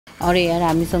अरे यार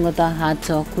हामीसँग त हात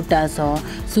छ खुट्टा छ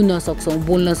सुन्न सक्छौँ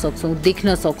बोल्न सक्छौँ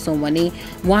देख्न सक्छौँ भने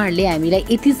उहाँहरूले हामीलाई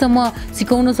यतिसम्म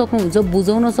सिकाउन सक्नुहुन्छ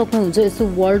बुझाउन सक्नुहुन्छ यस्तो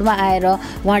वर्ल्डमा आएर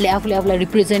उहाँहरूले आफूलाई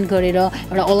रिप्रेजेन्ट गरेर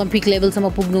एउटा ओलम्पिक लेभलसम्म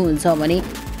पुग्नुहुन्छ भने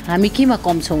हामी केमा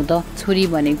कम छौँ त छोरी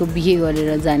भनेको बिहे गरेर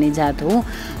जाने जात हो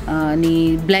अनि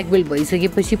ब्ल्याक बेल्ट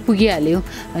भइसकेपछि पुगिहाल्यो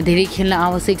धेरै खेल्न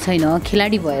आवश्यक छैन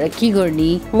खेलाडी भएर के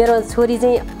गर्ने मेरो छोरी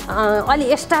चाहिँ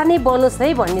अलि स्टार नै बनोस्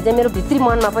है भन्ने चाहिँ मेरो भित्री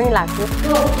मनमा पनि लाग्थ्यो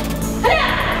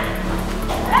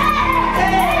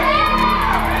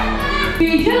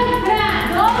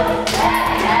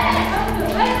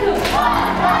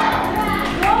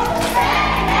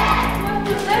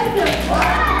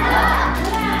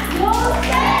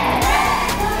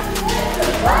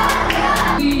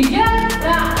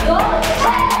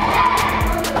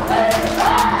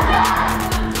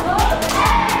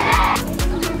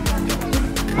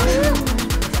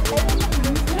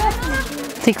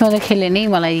सिक्न त खेले नै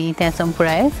मलाई त्यहाँसम्म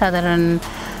पुऱ्यायो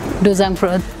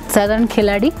साधारण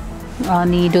खेलाडी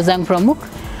अनि डोजाङ प्रमुख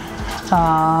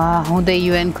हुँदै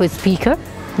युएनको स्पिकर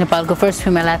नेपालको फर्स्ट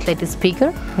फिमेल एथलेट स्पिकर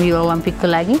यो ओलम्पिकको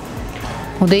लागि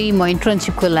हुँदै म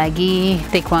इन्टर्नसिपको लागि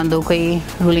ताइक्वान्डोकै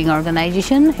ruling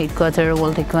organisation headquarter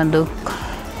world taekwondo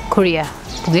Korea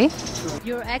पुगे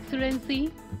your Excellency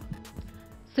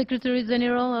secretary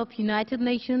general of United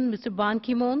nation mister बान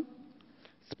किमोन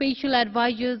Special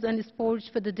Advisors on Sports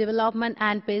for the Development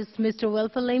and Peace, Mr.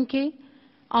 Welfare Lemke,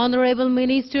 Honorable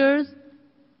Ministers,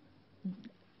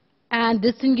 and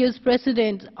distinguished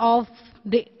President of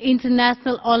the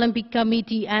International Olympic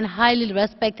Committee and highly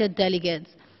respected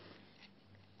delegates.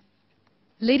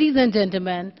 Ladies and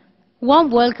gentlemen,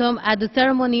 warm welcome at the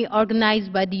ceremony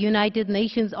organized by the United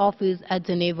Nations Office at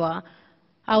Geneva.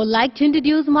 I would like to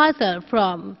introduce myself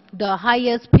from the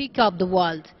highest peak of the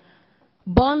world,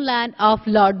 born land of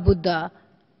Lord Buddha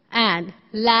and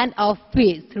land of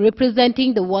peace,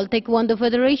 representing the World Taekwondo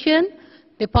Federation,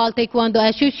 Nepal Taekwondo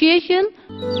Association.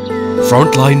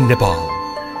 Frontline Nepal,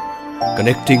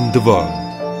 connecting the world.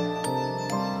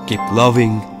 Keep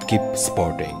loving, keep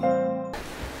supporting.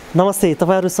 नमस्ते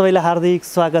तपाईहरु सबैलाई हार्दिक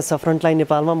स्वागत छ frontline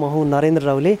नेपालमा म हुँ नरेन्द्र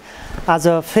राउले आज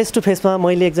फेस टु फेसमा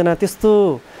मैले एकजना त्यस्तो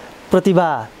प्रतिभा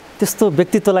त्यस्तो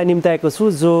व्यक्तित्वलाई निम्त्याएको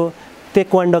छु जो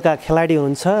ताइक्वान्डोका खेलाडी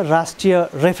हुनुहुन्छ राष्ट्रिय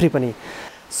रेफरी पनि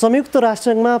संयुक्त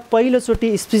राष्ट्रसङ्घमा पहिलोचोटी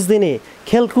स्पिच दिने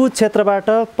खेलकुद क्षेत्रबाट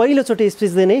पहिलोचोटी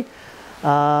स्पिच दिने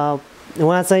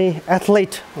उहाँ चाहिँ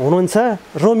एथलेट हुनुहुन्छ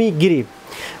रोमी गिरी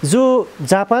जो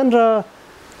जापान र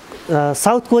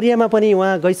साउथ कोरियामा पनि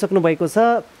उहाँ गइसक्नु भएको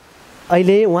छ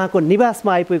अहिले उहाँको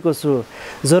निवासमा आइपुगेको छु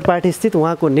जोरपाटी स्थित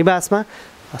उहाँको निवासमा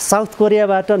साउथ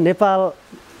कोरियाबाट नेपाल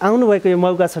आउनुभएको यो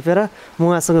मौका छपेर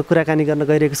म उहाँसँग कुराकानी गर्न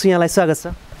गइरहेको छु यहाँलाई स्वागत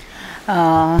छ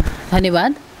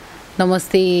धन्यवाद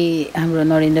नमस्ते हाम्रो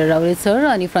नरेन्द्र राउले सर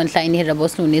अनि फ्रन्टलाइन हेरेर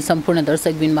बस्नुहुने सम्पूर्ण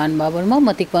दर्शकबिन महानुभावहरुमा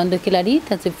म ताइक्वान्डो खेलाडी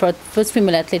first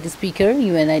female athlete speaker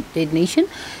United nation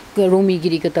रोमी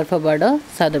गिरीको तर्फबाट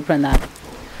सादर प्रणाम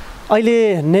अहिले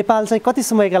नेपाल चाहिँ कति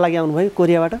समयका लागि आउनुभयो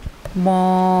कोरियाबाट म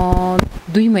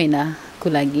 2 महिनाको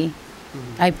लागि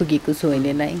आइपुगेको छु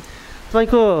अहिलेलाई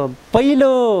तपाईको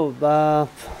पहिलो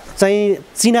चाहिँ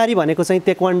चिनारी भनेको चाहिँ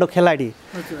ताइक्वान्डो खेलाडी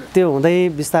त्यो हुँदै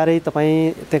बिस्तारै तपाई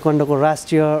ताइक्वान्डोको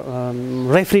राष्ट्रिय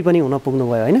रेफरी पनि हुन पुग्नु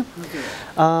भयो हैन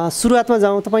सुरुवातमा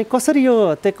जाउँ तपाई कसरी यो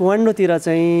ताइक्वान्डोतिर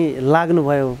चाहिँ लाग्नु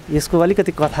भयो यसको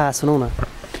अलिकति कथा सुनाउ न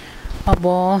अब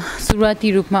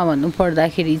सुरुवाती रूपमा भन्नु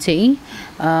पर्दाखेरि चाहिँ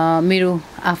मेरो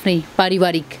आफ्नै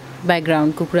पारिवारिक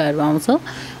ब्याकग्राउन्डको कुराहरु आउँछ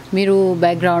मेरो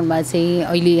ब्याकग्राउन्डमा चाहिँ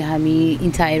अहिले हामी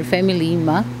इन्टायर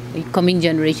फ्यामिलीमा कमिङ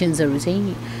जेनेरेसन्सहरु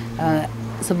चाहिँ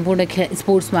सम्पूर्ण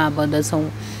स्पोर्ट्समा आबद्ध छौं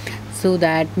सो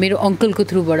दैट मेरो अंकलको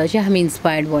थ्रुबाट चाहिँ हामी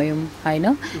इन्स्पायर्ड भयौं हैन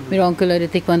मेरो अंकलले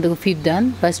ताइक्वान्डोको 5th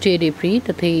डान राष्ट्रिय रेफरी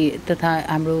तथा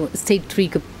हाम्रो स्टेट 3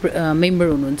 को मेम्बर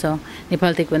हुनुहुन्छ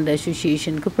नेपाल ताइक्वान्डो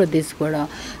एसोसिएसनको प्रदेशबाट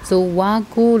सो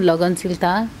उहाँको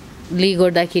लगनशीलताले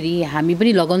गर्दाखेरि हामी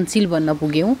पनि लगनशील बन्न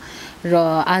पुग्यौं र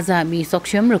आज हामी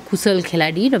सक्षम र कुशल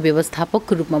खेलाडी र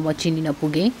व्यवस्थापकको रूपमा म चिनिन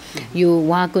पुगे यो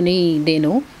उहाँको नै देन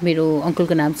हो मेरो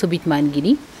अंकलको नाम सुबित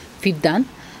मानगिरी 5th डान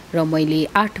र मैले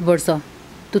 8 वर्ष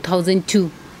 2002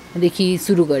 देखि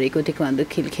सुरु गरेको ताइक्वान्डो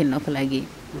खेल खेल्नको लागि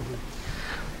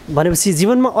भनेपछि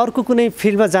जीवनमा अर्को कुनै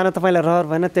फिल्डमा जान तपाईलाई रहर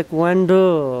भएन ताइक्वान्डो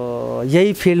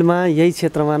यही फिल्डमा यही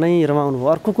क्षेत्रमा नै रमाउनु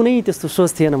भयो अर्को कुनै त्यस्तो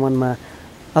सोच थिएन मनमा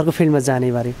अर्को फिल्डमा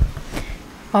जाने बारे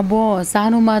अब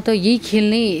सानोमा त यही खेल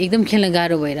नै एकदम खेल्न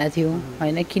गाह्रो भइरा थियो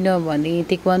हैन किनभने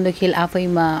ताइक्वान्डो खेल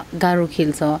आफैमा गाह्रो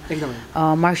खेल छ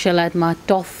मार्शल आर्टमा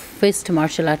टफेस्ट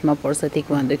मार्शल आर्टमा पर्छ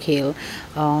ताइक्वान्डो खेल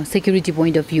सेक्युरिटी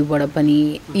पोइन्ट अफ भ्यूबाट पनि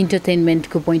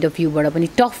इन्टरटेनमेन्टको पोइन्ट अफ भ्यूबाट पनि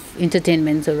टफ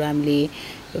इन्टरटेनमेन्ट्सहरु हामीले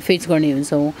फेस गर्ने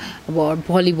हुन्छौँ अब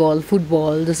भलिबल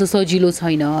फुटबल जस्तो सजिलो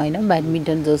छैन होइन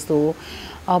ब्याडमिन्टन जस्तो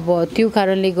अब त्यो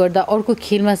कारणले गर्दा अर्को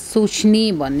खेलमा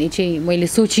सोच्ने भन्ने चाहिँ मैले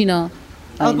सोचिनँ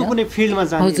अर्को कुनै फिल्डमा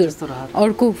जाने हजुर जस्तो रहर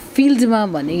अर्को फिल्डमा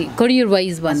भने करियर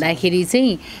वाइज भन्दाखेरि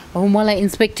चाहिँ हो मलाई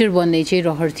इन्सपेक्टर बन्ने चाहिँ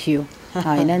रहर थियो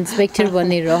होइन इन्सपेक्टर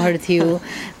बन्ने रहर थियो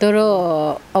तर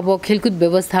अब खेलकुद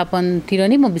व्यवस्थापनतिर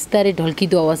नै म बिस्तारै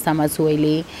ढल्किदो अवस्थामा छु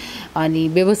अहिले अनि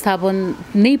व्यवस्थापन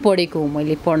नै पढेको हो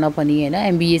मैले पढ्न पनि होइन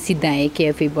MBA सिधाएँ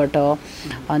KFAबाट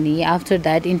अनि आफ्टर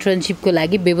द्याट इन्टर्नसिपको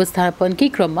लागि व्यवस्थापनकै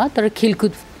क्रममा तर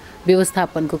खेलकुद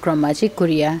व्यवस्थापनको क्रममा चाहिँ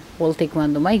कोरिया वर्ल्ड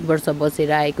ताइक्वान्डोमा 1 वर्ष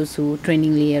बसेर आएको छु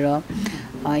ट्रेनिङ लिएर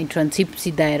इन्टर्नसिप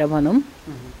सिधाएर भनौँ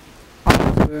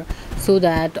सो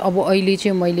द्याट अब अहिले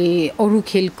चाहिँ मैले अरू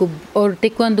खेलको अरू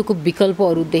ताइक्वान्डोको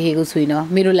विकल्पहरू देखेको छुइनँ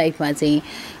मेरो लाइफमा चाहिँ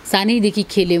सानैदेखि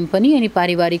खेल्यौँ पनि अनि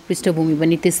पारिवारिक पृष्ठभूमि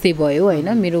पनि त्यस्तै भयो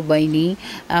होइन मेरो बहिनी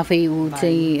आफै ऊ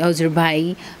चाहिँ हजुर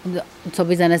भाइ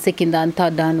सबैजना सेकेन्ड दान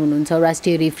थर्ड दान हुनुहुन्छ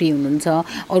राष्ट्रिय रेफ्री हुनुहुन्छ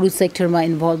अरू सेक्टरमा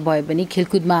इन्भल्भ भए पनि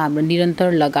खेलकुदमा हाम्रो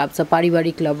निरन्तर लगाव छ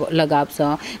पारिवारिक लगाव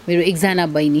छ मेरो एकजना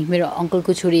बहिनी मेरो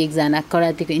अङ्कलको छोरी एकजना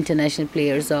करातेको इन्टरनेसनल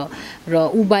प्लेयर छ र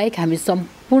ऊ बाहेक हामी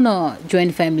सम्पूर्ण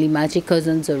जोइन्ट फ्यामिलीमा चाहिँ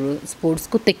कजन्सहरू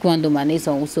स्पोर्ट्सको ताइक्वान्डोमा नै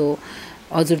छौँ सो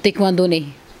हजुर ताइक्वान्डो नै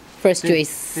फर्स्ट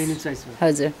चोइस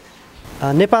हजुर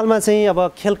नेपालमा चाहिँ अब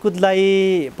खेलकुदलाई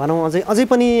भनौँ अझै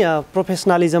पनि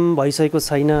प्रोफेसनलिजम भइसकेको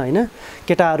छैन होइन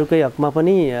केटाहरूकै हकमा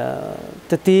पनि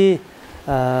त्यति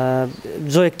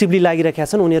जो एक्टिभली लागिरहेका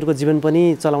छन् उनीहरूको जीवन पनि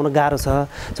चलाउन गाह्रो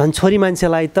छ झन् छोरी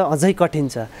मान्छेलाई त अझै कठिन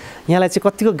छ यहाँलाई चाहिँ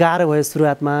कतिको गाह्रो भयो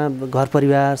सुरुवातमा घर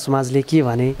परिवार समाजले के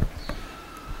भने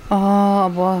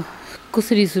अब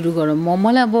कसरी सुरु गरौँ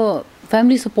मलाई अब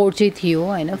फ्यामिली सपोर्ट चाहिँ थियो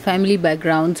होइन फ्यामिली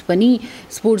ब्याकग्राउन्ड्स पनि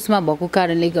स्पोर्ट्समा भएको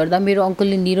कारणले गर्दा मेरो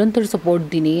अङ्कलले निरन्तर सपोर्ट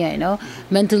दिने होइन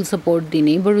मेन्टल सपोर्ट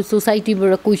दिने बरु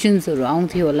सोसाइटीबाट क्वेसन्सहरू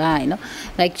आउँथ्यो होला होइन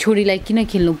लाइक छोरीलाई किन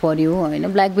खेल्नु पर्यो होइन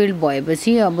ब्ल्याक बेल्ट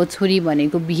भएपछि अब छोरी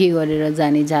भनेको बिहे गरेर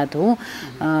जाने जात हो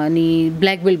अनि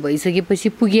ब्ल्याक बेल्ट भइसकेपछि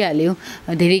पुगिहाल्यो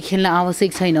धेरै खेल्न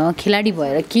आवश्यक छैन खेलाडी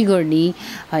भएर के गर्ने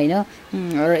होइन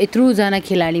र यत्रोजना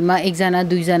खेलाडीमा एकजना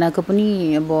दुईजनाको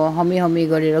पनि अब हमे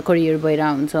गरेर करियर भएर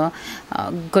हुन्छ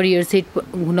करियर सेट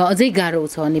हुन अझै गाह्रो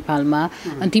छ नेपालमा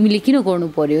अनि तिमीले किन गर्नु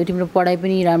पर्यो तिम्रो पढाइ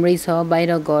पनि राम्रै छ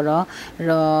बाहिर गर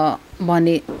र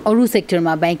भने अरू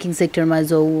सेक्टरमा ब्याङ्किङ सेक्टरमा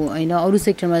जाऊ होइन अरू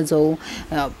सेक्टरमा जाऊ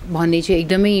भन्ने चाहिँ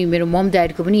एकदमै मेरो मम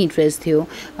ड्याडको पनि इन्ट्रेस्ट थियो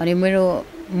अनि मेरो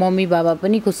मम्मी बाबा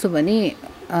पनि कस्तो भने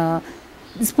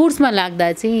स्पोर्ट्समा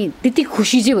लाग्दा चाहिँ त्यति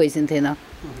खुसी चाहिँ भइसकेको थिएन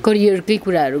करियरकै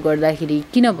कुराहरू गर्दाखेरि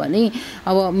किनभने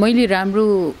अब मैले राम्रो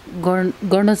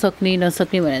गर्न सक्ने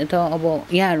नसक्ने भनेर त अब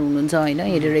यहाँहरू हुनुहुन्छ होइन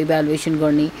हेरेर इभ्यालुएसन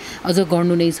गर्ने अझ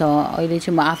गर्नु नै छ अहिले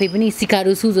चाहिँ म आफै पनि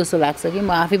सिकारो छु जस्तो लाग्छ कि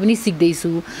म आफै पनि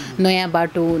सिक्दैछु नयाँ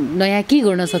बाटो नयाँ के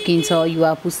गर्न सकिन्छ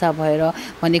युवा पुस्ता भएर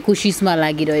भन्ने कोसिसमा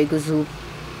लागिरहेको छु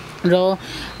र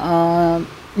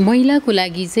महिलाको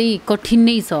लागि चाहिँ कठिन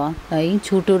नै छ है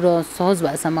छोटो र सहज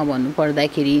भाषामा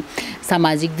भन्नुपर्दाखेरि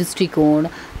सामाजिक दृष्टिकोण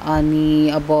अनि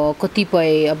अब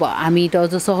कतिपय अब हामी त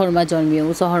अझ सहरमा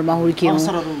जन्मियौँ सहरमा हुर्क्यौँ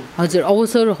हजुर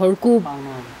अवसरहरूको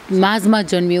माझमा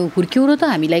जन्मियौँ हुर्क्यौँ र त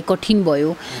हामीलाई कठिन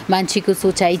भयो मान्छेको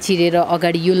सोचाइ चिरेर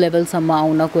अगाडि यो लेभलसम्म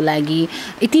आउनको लागि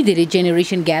यति धेरै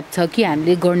जेनेरेसन ग्याप छ कि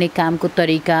हामीले गर्ने कामको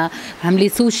तरिका हामीले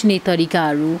सोच्ने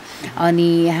तरिकाहरू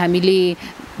अनि हामीले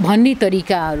भन्ने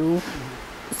तरिकाहरू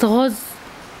सहज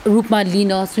रूपमा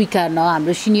लिन स्वीकार्न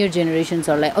हाम्रो सिनियर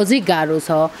जेनेरेसन्सहरूलाई अझै गाह्रो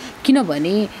छ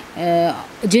किनभने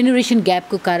जेनेरेसन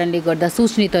ग्यापको कारणले गर्दा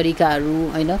सोच्ने तरिकाहरू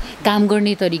होइन काम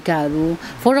गर्ने तरिकाहरू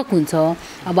फरक हुन्छ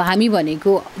अब हामी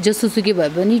भनेको जसोसुकै भए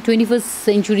पनि 21st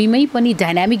सेन्चुरीमै पनि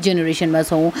डाइनामिक जेनेरेसनमा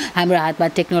छौँ हाम्रो हातमा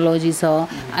टेक्नोलोजी छ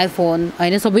आइफोन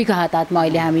होइन सबैको हातमा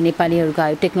अहिले हामी नेपालीहरूको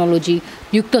टेक्नोलोजी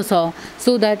युक्त छ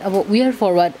सो द्याट अब वी आर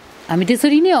फरवर्ड हामी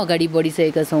त्यसरी नै अगाडि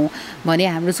बढिसकेका छौँ भने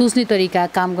हाम्रो सोच्ने तरिका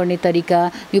काम गर्ने तरिका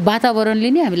यो वातावरणले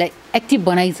नै हामीलाई एक्टिभ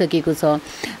बनाइसकेको छ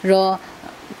र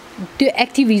त्यो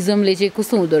एक्टिभिजमले चाहिँ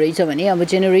कस्तो हुँदो रहेछ भने अब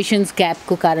जेनेरेसन्स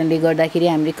ग्यापको कारणले गर्दाखेरि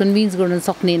हामीले कन्भिन्स गर्न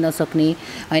सक्ने नसक्ने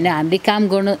होइन हामीले काम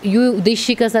गर्न यो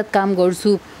उद्देश्यका साथ काम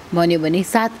गर्छु भन्यो भने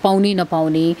साथ पाउने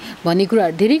नपाउने भन्ने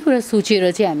कुराहरू धेरै कुरा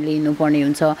सोचेर चाहिँ हामीले हिँड्नुपर्ने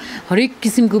हुन्छ हरेक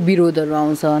किसिमको विरोधहरू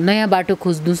आउँछ नयाँ बाटो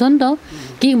खोज्नु छ नि त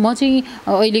कि म चाहिँ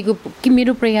अहिलेको कि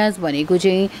मेरो प्रयास भनेको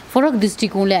चाहिँ फरक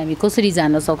दृष्टिकोणले हामी कसरी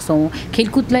जान सक्छौँ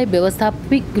खेलकुदलाई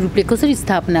व्यवस्थापिक रूपले कसरी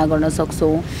स्थापना गर्न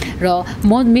सक्छौँ र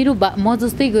म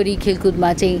जस्तै गरी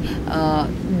खेलकुदमा चाहिँ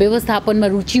व्यवस्थापनमा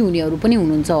रुचि हुनेहरू पनि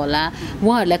हुनुहुन्छ होला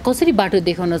उहाँहरूलाई कसरी बाटो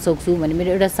देखाउन सक्छु भन्ने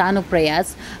मेरो एउटा सानो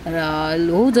प्रयास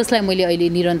हो जसलाई मैले अहिले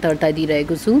निरन्तरता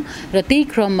दिइरहेको छु र त्यही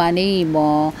क्रममा नै म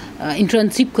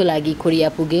इन्टर्नसिपको लागि कोरिया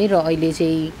पुगेँ र अहिले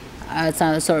चाहिँ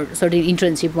सर्टेन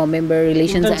इन्टर्नसिपमा मेम्बर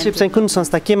रिलेसन्स इन्टर्नसिप चाहिँ कुन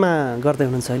संस्था केमा गर्दै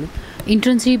हुनुहुन्छ अहिले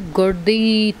इन्टर्नसिप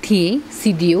गर्दै थिएँ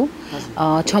सिडिओ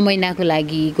 6 महिनाको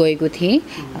लागि गएको थिएँ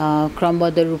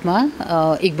क्रमबद्ध रूपमा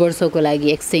 1 वर्षको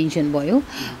लागि एक्सटेन्सन भयो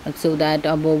सो द्याट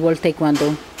अब वर्ल्ड ताइक्वान्डो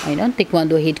हैन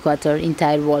ताइक्वान्डो हेडक्वार्टर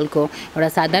इन्टायर वर्ल्डको एउटा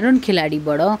साधारण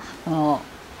खेलाडीबाट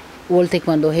वर्ल्ड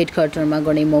ताइक्वान्डो हेडक्वार्टरमा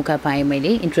गर्ने मौका पाएँ मैले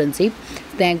इन्टर्नसिप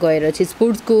त्यहाँ गएर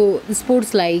चाहिँ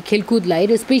स्पोर्ट्सलाई खेलकुदलाई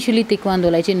र स्पेसली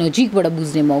ताइक्वान्डोलाई चाहिँ नजिकबाट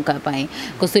बुझ्ने मौका पाएँ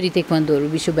कसरी ताइक्वान्डोहरू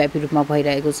विश्वव्यापी रूपमा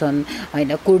भइरहेको छन्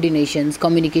हैन कोअर्डिनेसन्स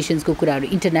कम्युनिकेसन्सको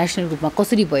कुराहरू इन्टरनेसनल रूपमा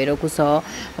कसरी भइरहेको छ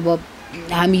अब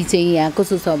हामी चाहिँ यहाँ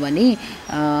कस्तो छ भने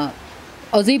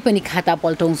अझै पनि खाता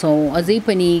पल्टाउँछौँ अझै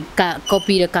पनि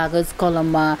कपी र कागज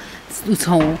कलममा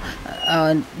छौँ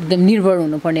एकदम निर्भर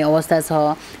हुनुपर्ने अवस्था छ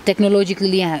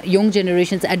टेक्नोलोजिकली यङ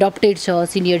जेनेरेसन्स एडप्टेड छ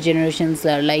सिनियर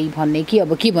जेनेरेसन्सहरूलाई भन्ने कि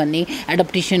अब के भन्ने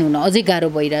एडप्टेसन हुन अझै गाह्रो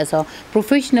भइरहेछ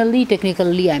प्रोफेसनल्ली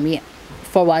टेक्निकल्ली हामी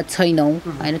फरवार्ड छैनौँ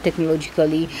हैन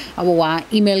टेक्नोलोजिकली अब वहाँ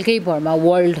इमेलकै भरमा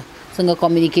वर्ल्डसँग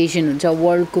कम्युनिकेसन हुन्छ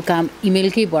वर्ल्डको काम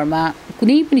इमेलकै भरमा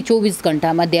कुनै पनि 24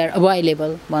 घण्टामा दे आर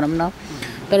अभाइलेबल भनौँ न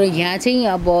तर यहाँ चाहिँ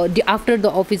अब after the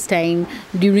office time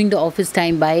during the office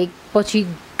time बाहेक पछि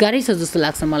गाह्रै छ जस्तो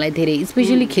लाग्छ मलाई धेरै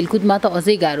स्पेसली खेलकुदमा त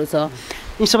अझै गाह्रो छ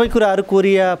यी सबै कुराहरू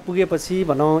कोरिया पुगेपछि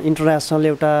भनौँ इन्टरनेसनल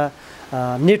एउटा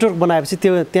नेटवर्क बनाएपछि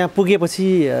त्यहाँ पुगेपछि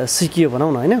सिकियो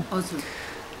भनौँ न हैन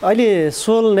अहिले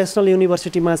सोल नेसनल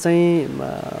युनिभर्सिटीमा चाहिँ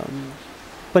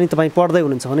पनि तपाईँ पढ्दै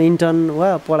हुनुहुन्छ भने इन्टर्न वा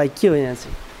पढाइ के हो यहाँ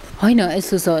चाहिँ हैन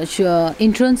यस्तो छ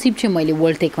इन्टर्नसिप चाहिँ मैले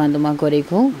वर्ल्ड ताइक्वान्डोमा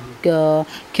गरेको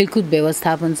खेलकुद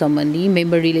व्यवस्थापन सम्बन्धी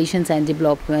मेम्बर रिलेसन्स एन्ड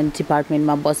डेभलपमेन्ट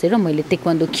डिपार्टमेन्टमा बसेर मैले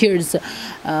ताइक्वान्डो केयर्स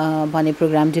भन्ने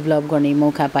प्रोग्राम डेभलप गर्ने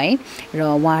मौका पाएँ र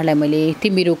उहाँहरूलाई मैले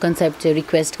त्यो मेरो कन्सेप्ट चाहिँ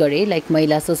रिक्वेस्ट गरेँ लाइक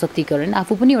महिला सशक्तिकरण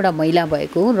आफू पनि एउटा महिला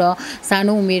भएको र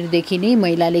सानो उमेरदेखि नै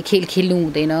महिलाले खेल खेल्नु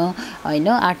हुँदैन हैन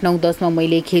 8, 9, 10मा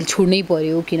मैले खेल छोड्नै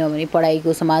पर्यो किनभने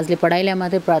पढाइको समाजले पढाइलाई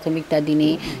मात्रै प्राथमिकता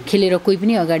दिने खेलेर कोही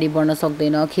पनि अगाडि बढ्न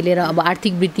सक्दैन खेलेर अब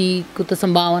आर्थिक वृद्धिको त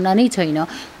सम्भावना नै छैन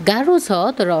गाह्रो छ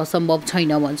तर असम्भव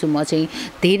छैन भन्छु म चाहिँ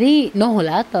धेरै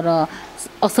नहोला तर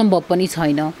असम्भव पनि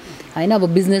छैन हैन अब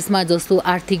बिजनेसमा जस्तो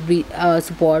आर्थिक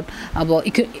सपोर्ट अब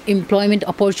इम्प्लोइमेन्ट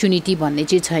अपर्च्युनिटी भन्ने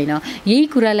चाहिँ छैन यही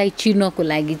कुरालाई चिर्नको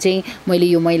लागि चाहिँ मैले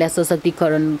यो महिला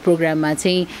सशक्तिकरण प्रोग्राममा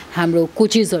चाहिँ हाम्रो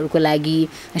कोचेसहरूको लागि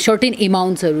सर्टेन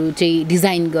एमाउन्ट्सहरू चाहिँ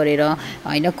डिजाइन गरेर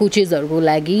हैन कोचेसहरूको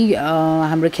लागि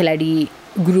हाम्रो खेलाडी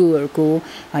गुरुहरूको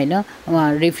हैन उहाँ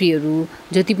रेफ्रीहरू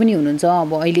जति पनि हुनुहुन्छ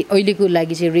अब अहिलेको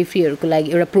लागि चाहिँ रेफ्रीहरूको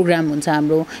लागि एउटा प्रोग्राम हुन्छ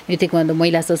हाम्रो यो ताइक्वान्डो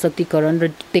महिला सशक्तिकरण र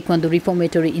ताइक्वान्डो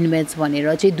रिफर्मेटरी इन्भेन्ट्स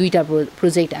भनेर चाहिँ दुईटा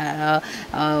प्रोजेक्ट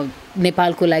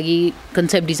नेपालको लागि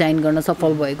कन्सेप्ट डिजाइन गर्न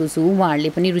सफल भएको छु उहाँहरूले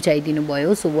पनि रुचाइदिनु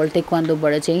भयो सो वर्ल्ड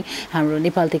ताइक्वान्डोबाट चाहिँ हाम्रो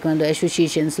नेपाल ताइक्वान्डो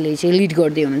एसोसिएसन्सले चाहिँ लिड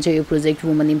गर्दै हुनुहुन्छ यो प्रोजेक्ट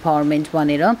वुमन इम्पावरमेन्ट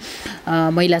भनेर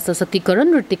महिला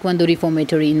सशक्तिकरण र ताइक्वान्डो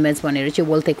रिफर्मेटरी इन्भेन्ट्स भनेर चाहिँ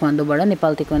वर्ल्ड ताइक्वान्डोबाट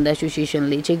नेपाल ताइक्वान्डो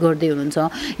एसोसिएसनले चाहिँ गर्दै हुनुहुन्छ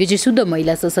यो चाहिँ शुद्ध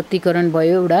महिला सशक्तिकरण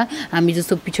भयो एउटा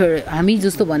हामी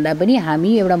जस्तो भन्दा पनि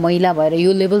हामी एउटा महिला भएर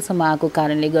यो लेभलसम्म आएको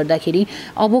कारणले गर्दाखेरि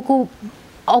अबको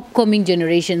अपकमिङ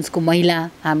जेनेरेसन्सको महिला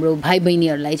हाम्रो भाइ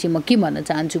बहिनीहरूलाई चाहिँ म के भन्न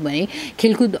चाहन्छु भने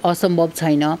खेलकुद असम्भव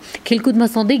छैन खेलकुदमा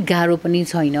सधैँ गाह्रो पनि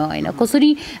छैन हैन कसरी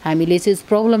हामीले चाहिँ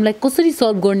प्रब्लमलाई कसरी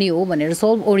सल्भ गर्ने हो भनेर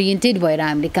सल्भ ओरिएन्टेड भएर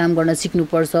हामीले काम गर्न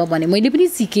सिक्नुपर्छ भने मैले पनि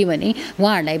सिकेँ भने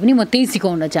उहाँहरूलाई पनि म त्यही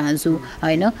सिकाउन चाहन्छु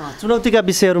हैन चुनौतीका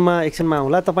विषयहरूमा एकछिनमा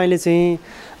होला तपाईँले चाहिँ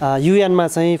युएनमा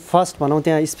चाहिँ फर्स्ट भनौँ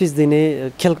त्यहाँ स्पिच दिने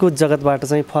खेलकुद जगतबाट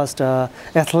चाहिँ फर्स्ट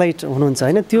एथलेट हुनुहुन्छ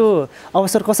हैन त्यो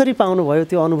अवसर कसरी पाउनुभयो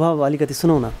त्यो अनुभव अलिकति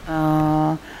सुनाउँ न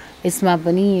यसमा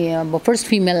पनि अब first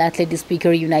female athlete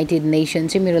speaker United nation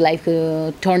चाहिँ मेरो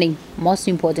लाइफको मोस्ट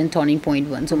इम्पोर्टेन्ट टर्निङ पोइन्ट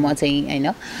भन्छु म चाहिँ हैन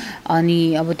अनि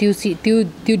अब त्यो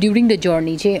ड्युरिङ द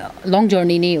जर्नी चाहिँ लङ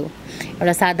जर्नी नै हो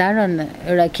एउटा साधारण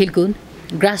एउटा खेलकुद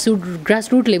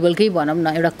ग्रासरुट लेभलकै भनौँ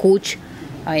न एउटा कोच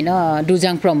हैन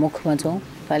डुजाङ प्रमुख भन्छौँ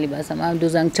नेपाली भाषामा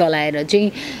डुजाङ चलाएर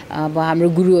चाहिँ अब हाम्रो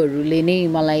गुरुहरूले नै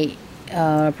मलाई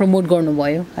प्रमोट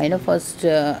गर्नुभयो हैन फर्स्ट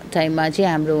टाइममा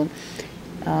चाहिँ हाम्रो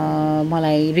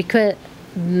मलाई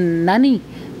नानी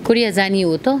कोरिया जाने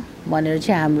हो त भनेर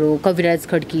चाहिँ हाम्रो कविराज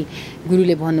खड्की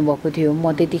गुरुले भन्नुभएको थियो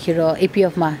म त्यतिखेर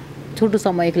एपिएफमा छोटो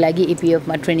समयको लागि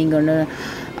एपिएफमा ट्रेनिङ गर्न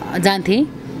जान्थेँ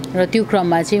र त्यो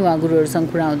क्रममा चाहिँ उहाँ गुरुहरूसँग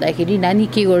कुरा हुँदाखेरि नानी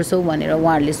के गर्छौ भनेर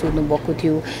उहाँहरूले सोध्नुभएको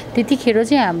थियो त्यतिखेर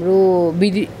चाहिँ हाम्रो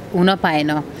हुन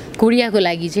पाएन कोरियाको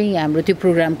लागि चाहिँ हाम्रो त्यो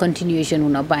प्रोग्राम कन्टिन्युएसन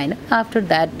हुन पाएन आफ्टर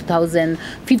द्याट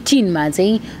 2015मा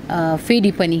चाहिँ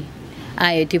फेरि पनि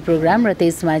आयो त्यो प्रोग्राम र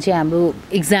त्यसमा चाहिँ हाम्रो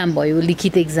एक्जाम भयो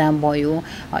लिखित एक्जाम भयो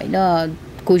हैन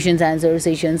क्वेसन्स एन्सर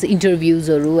सेसन्स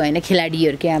इन्टरभ्युजहरू हैन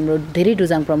खेलाडीहरूकै हाम्रो धेरै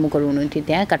डुजाङ प्रमुखहरू हुनुहुन्थ्यो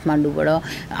त्यहाँ काठमाडौँबाट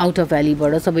आउट अफ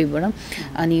भ्यालीबाट सबैबाट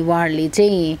अनि उहाँहरूले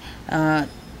चाहिँ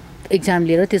एक्जाम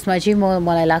लिएर त्यसमा चाहिँ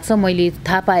मलाई लाग्छ मैले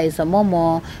थाहा पाएसम्म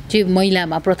म चाहिँ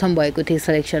महिलामा प्रथम भएको थिएँ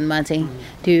सेलेक्सनमा चाहिँ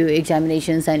त्यो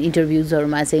एक्जामिनेसन्स एन्ड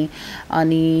इन्टरभ्युजहरूमा चाहिँ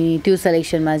अनि त्यो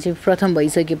सेलेक्सनमा चाहिँ प्रथम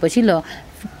भइसकेपछि ल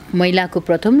महिलाको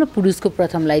प्रथम र पुरुषको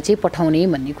प्रथमलाई चाहिँ पठाउने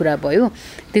भन्ने कुरा भयो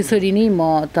त्यसरी नै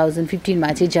म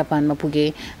 2015मा चाहिँ जापानमा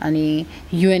पुगेँ अनि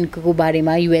युएनको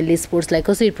बारेमा युएनले स्पोर्ट्सलाई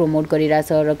कसरी प्रमोट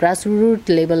गरिरहेछ र ग्रासरुट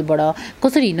लेभलबाट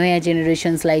कसरी नयाँ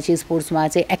जेनेरेसन्सलाई चाहिँ स्पोर्ट्समा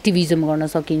चाहिँ एक्टिभिजम गर्न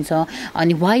सकिन्छ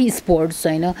अनि वाइ स्पोर्ट्स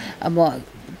होइन अब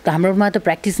हाम्रोमा त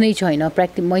प्र्याक्टिस नै छैन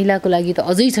महिलाको लागि त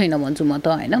अझै छैन भन्छु म त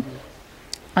होइन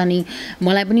अनि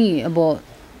मलाई पनि अब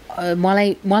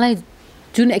मलाई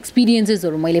जुन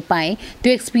एक्सपिरियन्सेसहरू मैले पाएँ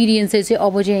त्यो एक्सपिरियन्सेस चाहिँ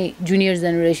अब चाहिँ जुनियर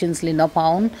जेनेरेसन्सले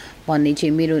नपाउन् भन्ने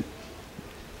चाहिँ मेरो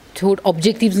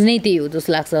अब्जेक्टिभ्स नै त्यही हो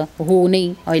जस्तो लाग्छ हो नै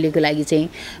अहिलेको लागि चाहिँ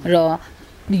र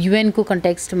युएनको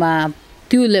कन्टेक्स्टमा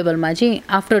त्यो लेभलमा चाहिँ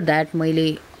आफ्टर द्याट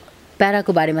मैले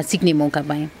प्याराको बारेमा सिक्ने मौका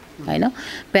पाएँ होइन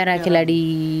प्यारा खेलाडी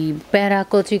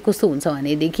प्याराको चाहिँ कस्तो हुन्छ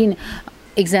भनेदेखि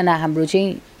एकजना हाम्रो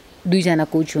चाहिँ 2 जना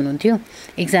कोच हुनुहुन्थ्यो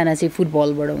एकजना चाहिँ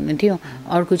फुटबलबाट हुनुहुन्थ्यो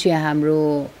अर्को चाहिँ हाम्रो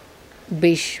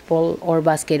बेसबल और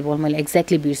बास्केटबल मैले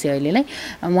एक्ज्याक्टली बिर्सेँ अहिले नै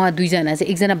उहाँ 2 जना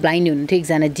चाहिँ एकजना ब्लाइन्ड हुनुहुन्थ्यो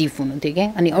एकजना डिफ हुनुहुन्थ्यो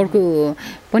क्या अनि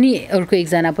अर्को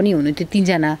एकजना पनि हुनुहुन्थ्यो 3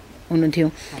 जना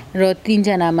हुनुहुन्थ्यो र 3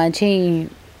 जनामा चाहिँ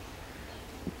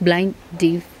ब्लाइन्ड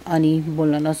डिफ अनि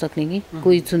बोल्न नसक्ने कि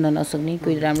कोही सुन्न नसक्ने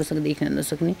कोही राम्रोसँग देख्न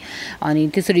नसक्ने अनि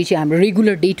त्यसरी चाहिँ हाम्रो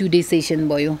regular day to day session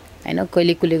भयो हैन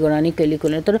कहिले कसले गराउने कहिले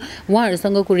कसले तर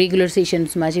उहाँहरूसँगको रेगुलर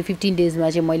सेसन्समा चाहिँ 15 डेजमा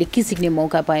चाहिँ मैले के सिक्ने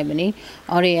मौका पाएँ भने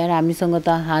अरे यार हामीसँग त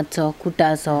हात छ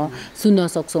खुट्टा छ सुन्न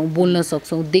सक्छौँ बोल्न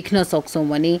सक्छौँ देख्न सक्छौँ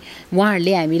भने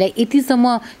उहाँहरूले हामीलाई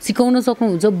यतिसम्म सिकाउन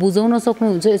सक्नुहुन्छ बुझाउन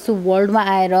सक्नुहुन्छ यस्तो वर्ल्डमा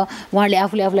आएर उहाँहरूले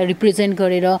आफूलाई रिप्रेजेन्ट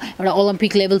गरेर एउटा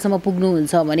ओलम्पिक लेभलसम्म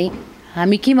पुग्नुहुन्छ भने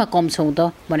हामी केमा कम छौँ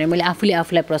त भनेर मैले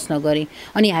आफूलाई प्रश्न गरेँ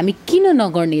अनि हामी किन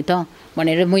नगर्ने त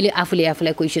भनेर मैले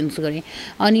आफूलाई क्वेसन्स गरेँ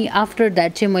अनि आफ्टर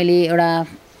द्याट चाहिँ मैले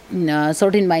एउटा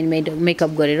सर्टेन माइन्ड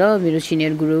मेकअप गरेर मेरो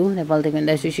सिनियर गुरु नेपाल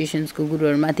ताइक्वान्डो एसोसिएसनको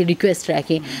गुरुहरूमाथि रिक्वेस्ट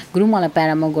राखेँ गुरु मलाई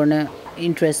प्यारामा गर्न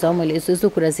इन्ट्रेस्ट छ मैले यस्तो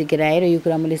कुरा सिकेर आएँ र यो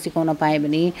कुरा मैले सिकाउन पाएँ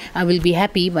भने आई विल बी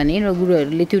ह्याप्पी भने र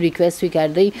गुरुहरूले त्यो रिक्वेस्ट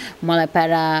स्वीकार्दै मलाई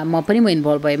प्यारामा पनि म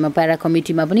इन्भल्भ भएँ म प्यारा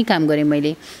कमिटीमा पनि काम गरेँ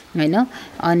मैले होइन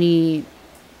अनि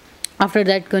आफ्टर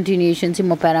द्याट कन्टिन्युएसन चाहिँ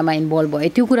म प्यारामा इन्भल्भ भएँ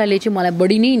त्यो कुराले चाहिँ मलाई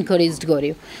बढी नै इन्करेज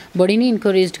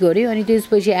गर्यो अनि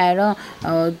त्यसपछि आएर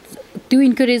त्यो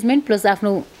इन्करेजमेन्ट प्लस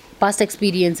आफ्नो पास्ट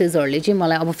एक्सपिरियन्सेसहरूले चाहिँ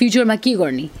मलाई अब फ्युचरमा के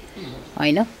गर्ने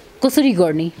होइन कसरी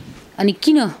गर्ने अनि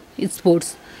किन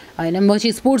स्पोर्ट्स होइन म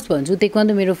चाहिँ स्पोर्ट्स भन्छु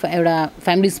ताइक्वान्डो मेरो एउटा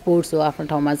फ्यामिली स्पोर्ट्स हो आफ्नो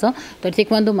ठाउँमा छ तर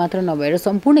ताइक्वान्डो मात्र नभएर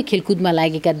सम्पूर्ण खेलकुदमा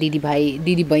लागेका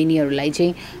दिदी बहिनीहरूलाई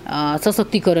चाहिँ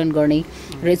सशक्तिकरण गर्ने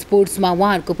र स्पोर्ट्समा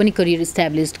उहाँहरूको पनि करियर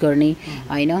इस्टाब्लिस गर्ने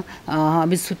होइन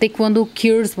अब ताइक्वान्डो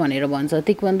केयर्स भनेर भन्छ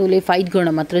ताइक्वान्डोले फाइट गर्न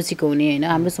मात्र सिकाउने होइन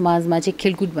हाम्रो समाजमा चाहिँ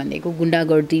खेलकुद भनेको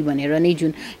गुन्डागर्दी भनेर नै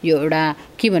जुन यो एउटा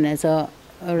के भन्छ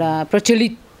एउटा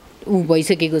प्रचलित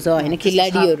भइसकेको छ होइन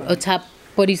खेलाडीहरू छाप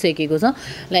परिसकेको छ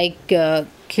लाइक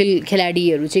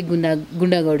खेलाडीहरू चाहिँ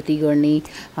गुन्डागर्दी गर्ने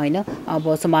होइन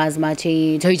अब समाजमा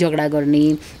चाहिँ झैझगडा गर्ने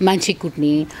मान्छे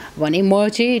कुट्ने भने म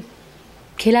चाहिँ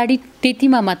खेलाडी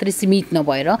त्यतिमा मात्रै सीमित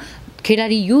नभएर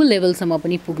खेलाडी यो लेभलसम्म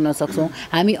पनि पुग्न सक्छौँ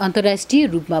हामी अन्तर्राष्ट्रिय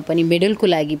रूपमा पनि मेडलको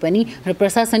लागि पनि र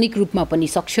प्रशासनिक रूपमा पनि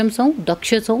सक्षम छौँ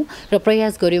दक्ष छौँ र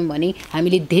प्रयास गऱ्यौँ भने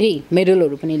हामीले धेरै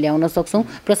मेडलहरू पनि ल्याउन सक्छौँ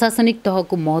प्रशासनिक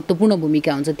तहको महत्त्वपूर्ण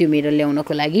भूमिका हुन्छ त्यो मेडल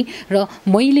ल्याउनको लागि र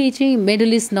मैले चाहिँ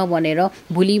मेडलिस्ट नबनेर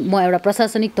भोलि म एउटा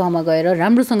प्रशासनिक तहमा गएर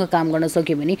राम्रोसँग काम गर्न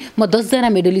सकेँ भने म 10 जना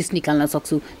मेडलिस्ट निकाल्न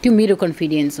सक्छु त्यो मेरो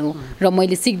कन्फिडेन्स हो र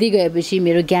मैले सिक्दै गएपछि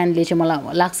मेरो ज्ञानले चाहिँ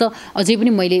मलाई लाग्छ अझै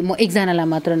पनि म एकजनालाई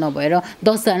मात्र नभएर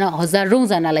 10 जना हजारौँ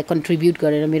जनालाई कन्ट्रिब्युट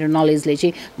गरेर मेरो नलेजले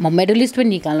चाहिँ म मेडलिस्ट पनि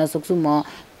निकाल्न सक्छु म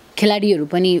खेलाडीहरू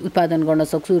पनि उत्पादन गर्न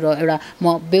सक्छु र एउटा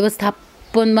म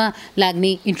व्यवस्थापनमा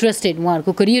लाग्ने इन्ट्रेस्टेड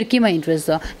उहाँहरूको करियर केमा इन्ट्रेस्ट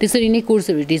छ त्यसरी नै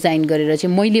कोर्सहरू डिजाइन गरेर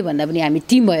चाहिँ मैले भन्दा पनि हामी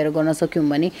टिम भएर गर्न सक्यौँ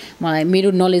भने मलाई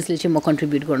मेरो नलेजले चाहिँ म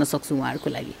कन्ट्रिब्युट गर्न सक्छु उहाँहरूको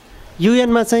लागि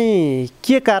युएनमा चाहिँ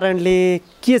के कारणले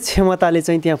के क्षमताले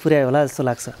चाहिँ त्यहाँ पुर्यायो होला जस्तो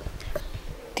लाग्छ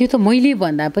त्यो त मैले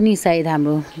भन्दा पनि सायद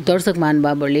हाम्रो दर्शक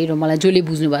महानुभावहरूले र मलाई जसले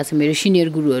बुझ्नु भएको छ मेरो सिनियर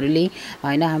गुरुहरूले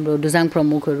होइन हाम्रो डोजाङ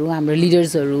प्रमुखहरू हाम्रो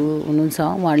लिडर्सहरू हुनुहुन्छ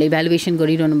उहाँहरूले इभ्यालुएसन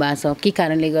गरिरहनु भएको छ के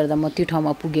कारणले गर्दा म त्यो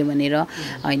ठाउँमा पुगेँ भनेर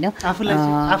होइन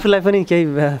आफूलाई पनि केही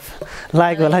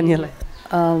लागेको होला नि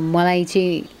मलाई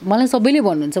सबैले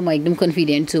भन्नुहुन्छ म एकदम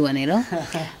कन्फिडेन्ट छु भनेर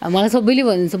मलाई सबैले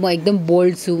भन्नुहुन्छ म एकदम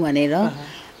बोल्ड छु भनेर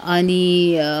अनि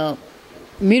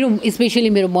मेरो स्पेसली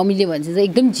मेरो मम्मीले भन्छ चाहिँ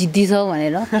एकदम जिद्दी छ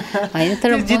भनेर होइन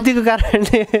तर जिद्दीको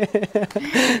कारणले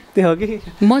त्यो हो कि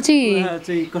म चाहिँ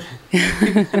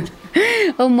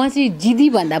म चाहिँ जिद्दी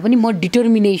भन्दा पनि म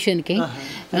डिटर्मिनेसन के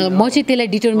म चाहिँ त्यसलाई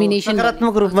डिटर्मिनेसन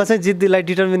सकारात्मक रूपमा चाहिँ जिद्दीलाई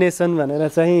डिटर्मिनेसन भनेर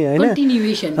चाहिँ होइन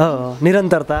कन्टिन्युएसन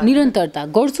निरन्तरता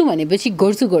गर्छु भनेपछि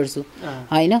गर्छु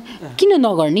होइन किन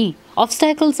नगर्ने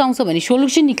अब्स्ट्याकल्स आउँछ भने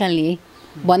सोल्युसन निकाल्ने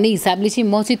भन्ने हिसाबले चाहिँ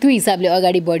म चाहिँ त्यो हिसाबले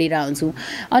अगाडि बढिरहेको हुन्छु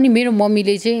अनि मेरो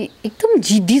मम्मीले चाहिँ एकदम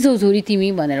जिद्दी छौ छोरी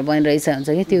तिमी भनेर भनिरहेछ हुन्छ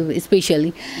क्या त्यो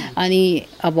स्पेसली अनि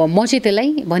अब म चाहिँ त्यसलाई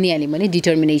भनिहालेँ भने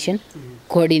determination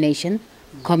coordination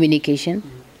communication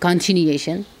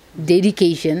continuation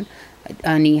dedication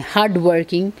अनि हार्ड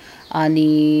वर्किङ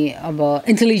अनि अब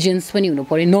इन्टेलिजेन्स पनि हुनु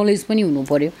पऱ्यो नलेज पनि हुनु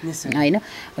पऱ्यो होइन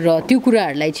र त्यो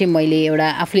कुराहरूलाई चाहिँ मैले एउटा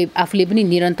आफूले पनि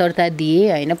निरन्तरता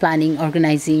दिएँ होइन प्लानिङ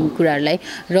अर्गनाइजिङ कुराहरूलाई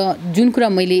र जुन कुरा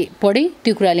मैले पढेँ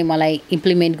त्यो कुराले मलाई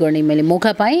इम्प्लिमेन्ट गर्ने मैले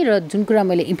मौका पाएँ र जुन कुरा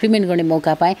मैले इम्प्लिमेन्ट गर्ने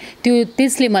मौका पाएँ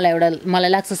त्यसले मलाई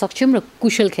लाग्छ सक्षम र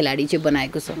कुशल खेलाडी चाहिँ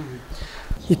बनाएको छ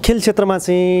खेल क्षेत्रमा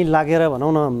चाहिँ लागेर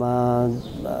भनौँ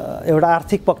न एउटा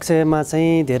आर्थिक पक्षमा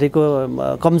चाहिँ धेरैको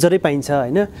कमजोरै पाइन्छ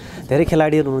होइन धेरै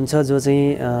खेलाडीहरू हुनुहुन्छ जो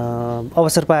चाहिँ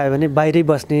अवसर पायो भने बाहिरै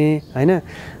बस्ने होइन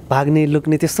भाग्ने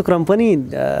लुक्ने त्यस्तो क्रम पनि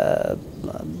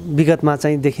विगतमा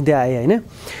चाहिँ देखिँदै आए होइन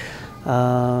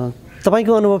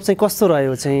तपाईँको अनुभव चाहिँ कस्तो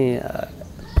रह्यो चाहिँ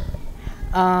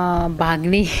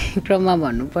भाग्ने क्रममा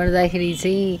भन्नुपर्दाखेरि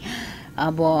चाहिँ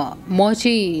अब म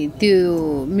चाहिँ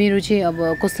त्यो मेरो चाहिँ अब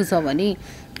कस्तो छ भने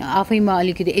आफैमा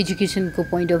अलिकति एजुकेसनको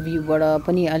पोइन्ट अफ भ्यूबाट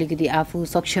पनि अलिकति आफू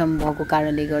सक्षम भएको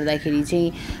कारणले गर्दाखेरि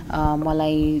चाहिँ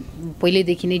मलाई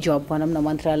पहिल्यैदेखि नै जब भनौँ न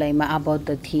मन्त्रालयमा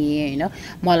आबद्ध थिएँ होइन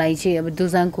मलाई चाहिँ अब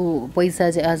दोजाङको पैसा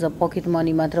चाहिँ एज अ पकेट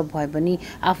मनी मात्र भए पनि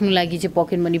आफ्नो लागि चाहिँ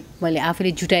पकेट मनी मैले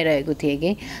आफैले जुटाइरहेको थिएँ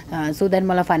कि सो द्याट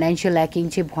मलाई फाइनेन्सियल ल्याकिङ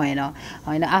चाहिँ भएन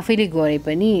होइन आफैले गरे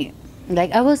पनि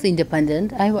like I was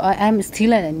independent I am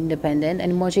still an independent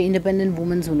अनि म चाहिँ इन्डिपेन्डेन्ट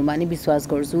वुमेन्स हुनुमा नै विश्वास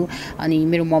गर्छु अनि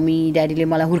मेरो मम्मी ड्याडीले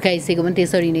मलाई हुर्काइसकेको पनि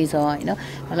त्यसरी नै छ होइन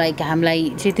लाइक हामीलाई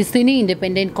चाहिँ त्यस्तै नै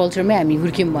इन्डिपेन्डेन्ट कल्चरमै हामी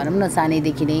हुर्क्यौँ भनौँ न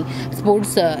सानैदेखि नै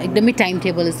स्पोर्ट्स एकदमै टाइम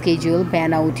टेबल स्केड्युल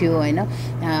बिहान उठ्यो होइन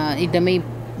एकदमै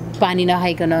पानी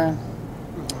नखाइकन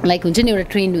लाइक हुन्छ नि एउटा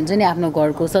ट्रेन्ड हुन्छ नि आफ्नो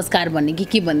घरको संस्कार भन्ने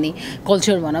के भन्ने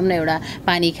कल्चर भनौँ न एउटा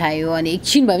पानी खायो अनि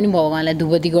एकछिन भए पनि भगवान्लाई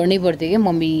धुपबत्ती गर्नै पर्थ्यो क्या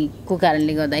मम्मीको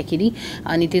कारणले गर्दाखेरि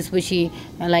अनि त्यसपछि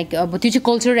लाइक अब त्यो चाहिँ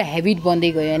कल्चर र हेबिट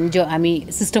बन्दै गयो अनि जो हामी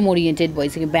सिस्टम ओरिएन्टेड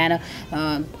भइसक्यो बिहान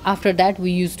after that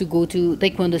we use to go to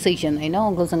taekwondo section होइन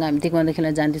अङ्कलसँग हामी ताइक्वान्डो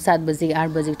खेल्न जान्थ्यौँ 7 बजी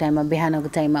 8 बजेको टाइममा बिहानको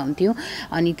टाइममा हुन्थ्यो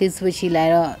अनि त्यसपछि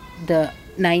ल्याएर द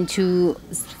 9 to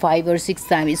 5 or 6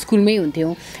 त हामी स्कुलमै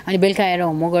हुन्थ्यौँ अनि बेलुका आएर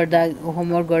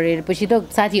होमवर्क गरेर पछि त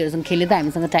साथीहरूसँग खेल्ने त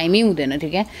हामीसँग टाइमै हुँदैन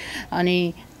थियो क्या अनि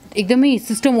एकदमै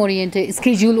सिस्टम ओरिएन्टेड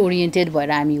स्केड्युल ओरिएन्टेड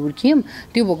भएर हामी हुर्क्यौँ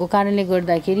त्यो भएको कारणले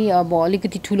गर्दाखेरि अब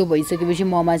अलिकति ठुलो भइसकेपछि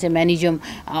ममा चाहिँ म्यानेजम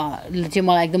चाहिँ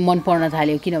मलाई एकदम मन पर्न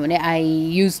थाल्यो किनभने I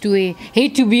use to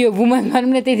hate to be a woman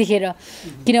भनौँ न त्यतिखेर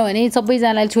किनभने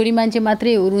सबैजनाले छोरी मान्छे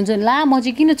मात्रै हुन्छ ला म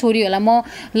चाहिँ किन छोरी होला म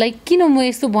लाइक किन म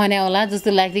यस्तो भने होला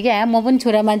जस्तो लाग्थ्यो कि म पनि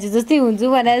छोरा मान्छे जस्तै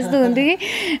हुन्छु भने जस्तो हुन्थ्यो कि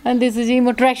अनि त्यसपछि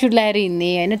म ट्र्याक सुट लगाएर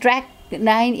हिँड्ने होइन ट्र्याक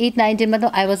 9, 8, 9, 10 मा त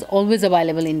I was always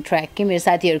available in track के मेरो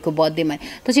साथीहरूको बर्थडेमा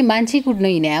त चाहिँ मान्छे कुट्न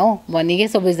हिँड्ने हो भन्ने क्या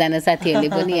सबैजना साथीहरूले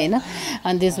पनि होइन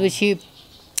अनि त्यसपछि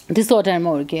त्यस्तो अटारमा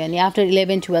हुर्केँ अनि आफ्टर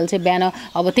 11, 12 चाहिँ बिहान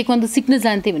अब ताइक्वान्डो सिक्न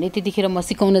जान्थेँ भने त्यतिखेर म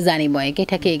सिकाउन जाने भएँ क्या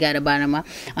ठ्याक्कै 11, 12 मा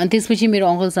अनि त्यसपछि मेरो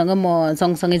अङ्कलसँग म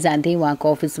सँगसँगै जान्थेँ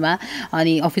उहाँको अफिसमा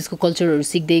अनि अफिसको कल्चरहरू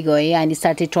सिक्दै गएँ अनि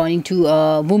स्टार्टेड टर्निङ टु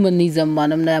वुमनिजम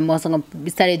भनौँ न मसँग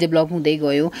बिस्तारै डेभलप हुँदै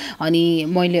गयो अनि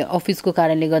मैले अफिसको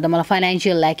कारणले गर्दा मलाई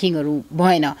फाइनेन्सियल ल्याकिङहरू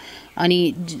भएन अनि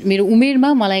मेरो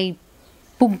उमेरमा मलाई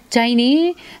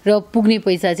चाहिने र पुग्ने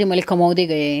पैसा चाहिँ मैले कमाउँदै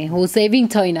गएँ हो सेभिङ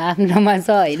छैन आफ्नो ठाउँमा छ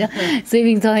होइन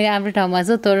सेभिङ छैन आफ्नो ठाउँमा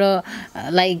छ तर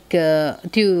लाइक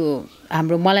त्यो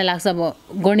हाम्रो मलाई लाग्छ अब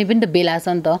गर्ने पनि त बेला छ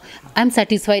नि त आइ am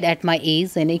satisfied at my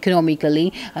age होइन इकोनोमिकली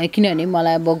किनभने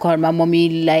मलाई अब घरमा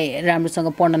मम्मीलाई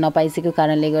राम्रोसँग पढ्न नपाइसकेको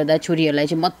कारणले गर्दा छोरीहरूलाई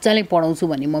चाहिँ मजाले पढाउँछु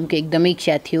भन्ने मम्मीको एकदमै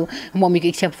इच्छा थियो मम्मीको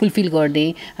इच्छा फुलफिल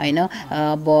गरिदिएँ होइन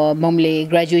अब मम्मीले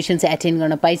ग्रेजुएसन चाहिँ एटेन्ड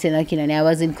गर्न पाइसेन किनभने आई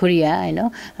वाज इन कोरिया होइन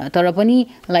तर पनि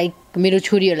लाइक मेरो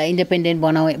छोरीहरूलाई इन्डिपेन्डेन्ट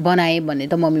बनाएँ भन्ने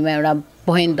त मम्मीमा एउटा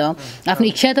भयो नि त आफ्नो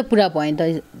इच्छा त पुरा भयो नि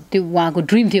त त्यो उहाँको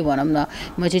ड्रिम थियो भनौँ न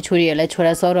म चाहिँ छोरीहरूलाई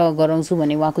छोरा सरह गराउँछु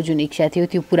भन्ने उहाँको जुन इच्छा थियो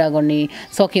त्यो पुरा गर्ने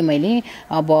सकेँ मैले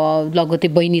अब लगत्तै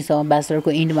बहिनी छ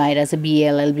ब्याचलरको एन्डमा आइरहेको छ BA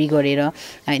LLB गरेर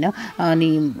होइन अनि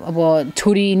अब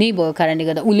छोरी नै भएको कारणले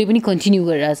गर्दा उसले पनि कन्टिन्यू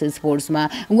गरिरहेको छ स्पोर्ट्समा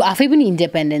ऊ आफै पनि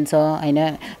इन्डिपेन्डेन्ट छ होइन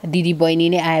दिदी बहिनी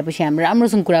नै आएपछि हाम्रो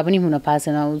राम्रोसँग कुरा पनि हुन पाएको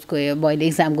छैन उसको अब अहिले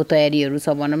एक्जामको तयारीहरू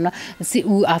छ भनौँ न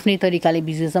ऊ आफ्नै तरिकाले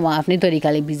बिजी छ म आफ्नै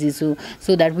तरिकाले बिजी छु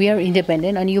so that we are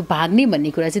independent अनि यो भाग्ने भन्ने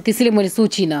कुरा चाहिँ त्यसैले मैले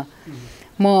सोचिनँ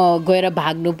म गएर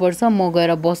भाग्नुपर्छ, म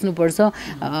गएर बस्नुपर्छ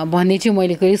भन्ने चाहिँ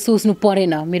मैले कहिले सोच्नु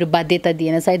परेन। मेरो बाध्यता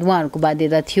दिएन, सायद उहाँहरूको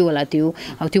बाध्यता थियो होला। त्यो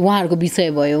अब त्यो उहाँहरूको विषय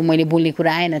भयो, मैले बोल्ने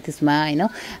कुरा आएन त्यसमा होइन।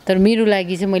 तर मेरो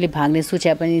लागि चाहिँ मैले भाग्ने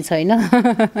सोचे पनि छैन।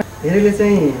 धेरैले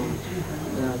चाहिँ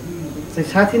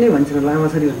साथी नै भन्छन् लामा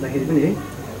छोरी भन्दाखेरि पनि है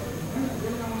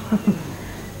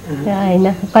होइन,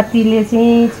 कतिले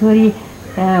चाहिँ छोरी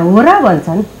हो र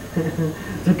भन्छन्,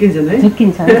 झुक्किन्छन् है,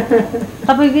 झुक्किन्छन्।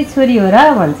 तपाईँकै छोरी हो र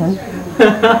भन्छन्।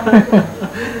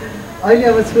 अहिले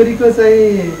अब छोरीको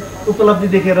चाहिँ उपलब्धि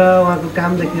देखेर उहाँको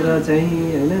काम देखेर चाहिँ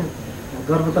होइन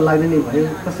गर्व त लाग्दै नै भयो।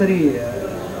 कसरी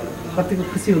कतिको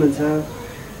खुसी हुनुहुन्छ?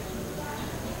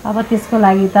 अब त्यसको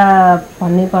लागि त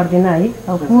भन्नै पर्दैन है।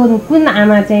 अब कुन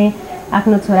आमा चाहिँ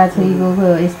आफ्नो छोराछोरीको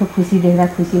यस्तो खुसी देख्दा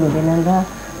खुसी हुँदैनन् र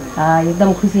एकदम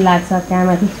खुसी लाग्छ।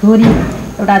 त्यहाँमाथि छोरी,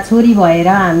 एउटा छोरी भएर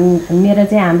मेरो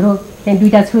चाहिँ हाम्रो त्यहाँ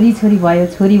दुईवटा छोरी भयो।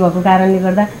 छोरी भएको कारणले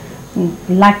गर्दा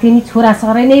लाग्थ्यो नि छोरा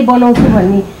सरै नै बनाउँछु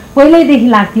भन्ने पहिल्यैदेखि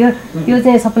लाग्थ्यो। त्यो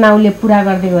चाहिँ सपना उसले पुरा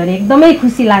गर्दै गरे, एकदमै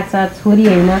खुसी लाग्छ। छोरी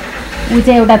होइन, ऊ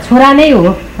चाहिँ एउटा छोरा नै हो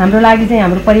हाम्रो लागि चाहिँ।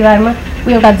 हाम्रो परिवारमा ऊ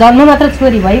एउटा जन्म मात्र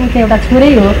छोरी भयो, ऊ चाहिँ एउटा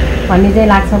छोरै हो भन्ने चाहिँ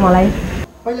लाग्छ मलाई।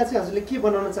 पहिला चाहिँ हजुरले के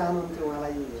बनाउन चाहनुहुन्थ्यो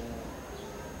उहाँलाई?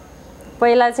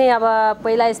 पहिला चाहिँ अब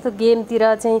पहिला यस्तो गेमतिर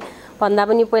चाहिँ भन्दा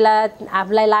पनि पहिला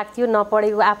आफूलाई लाग्थ्यो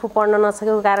नपढेको, आफू पढ्न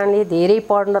नसकेको कारणले धेरै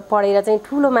पढेर चाहिँ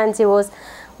ठुलो मान्छे होस्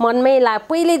मनमै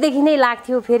पहिल्यैदेखि नै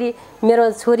लाग्थ्यो। फेरि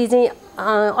मेरो छोरी चाहिँ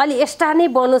अलि एक्स्ट्रा नै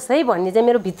बनोस् है भन्ने चाहिँ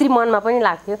मेरो भित्री मनमा पनि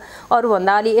लाग्थ्यो।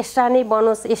 अरूभन्दा अलि एक्स्ट्रा नै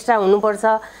बनोस्, एक्स्ट्रा हुनुपर्छ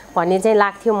भन्ने चाहिँ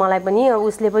लाग्थ्यो मलाई पनि।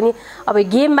 उसले पनि अब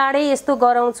गेमबाटै यस्तो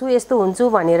गराउँछु, यस्तो हुन्छु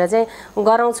भनेर चाहिँ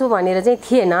गराउँछु भनेर चाहिँ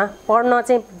थिएन। पढ्न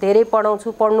चाहिँ धेरै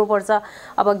पढ्नुपर्छ।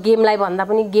 अब गेमलाई भन्दा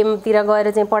पनि गेमतिर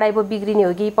गएर चाहिँ पढाइ पो बिग्रिने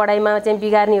हो कि पढाइमा चाहिँ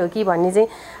बिगार्ने हो कि भन्ने चाहिँ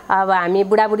अब हामी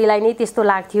बुढाबुढीलाई नै त्यस्तो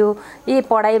लाग्थ्यो।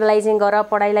 पढाइलाई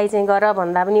चाहिँ गर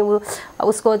भन्दा पनि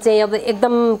उसको चाहिँ अब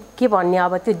एकदम के भन्ने,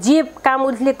 अब त्यो जे काम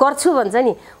उसले गर्छु भन्छ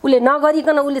नि, उसले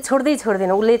नगरिकन उसले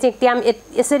छोड्दैन। उसले चाहिँ टाइम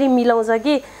यसरी मिलाउँछ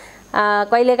कि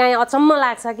कहिलेकाहीँ अचम्म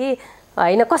लाग्छ कि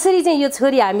होइन कसरी चाहिँ यो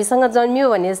छोरी हामीसँग जन्मियो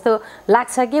भने जस्तो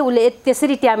लाग्छ कि उसले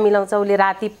त्यसरी टाइम मिलाउँछ। उसले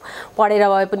राति पढेर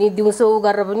भए पनि दिउँसो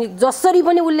गरेर पनि जसरी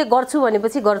पनि उसले गर्छु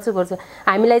भनेपछि गर्छु।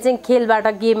 हामीलाई चाहिँ खेलबाट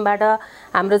गेमबाट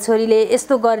हाम्रो छोरीले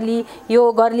यस्तो गर्ली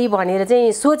यो गर्ली भनेर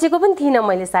चाहिँ सोचेको पनि थिइनँ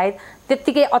मैले। सायद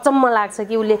त्यत्तिकै अचम्म लाग्छ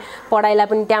कि उसले पढाइलाई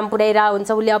पनि टाइम पुर्याइरहेको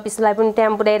हुन्छ, उसले अफिसलाई पनि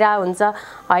टाइम पुर्याइरहेको हुन्छ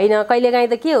होइन। कहिलेकाहीँ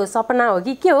त के हो सपना हो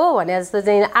कि के हो भने जस्तो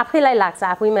चाहिँ आफैलाई लाग्छ,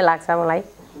 आफैमै लाग्छ मलाई।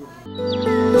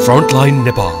 Frontline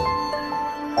Nepal,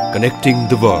 connecting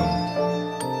the world.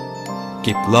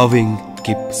 Keep loving,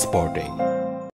 keep sporting.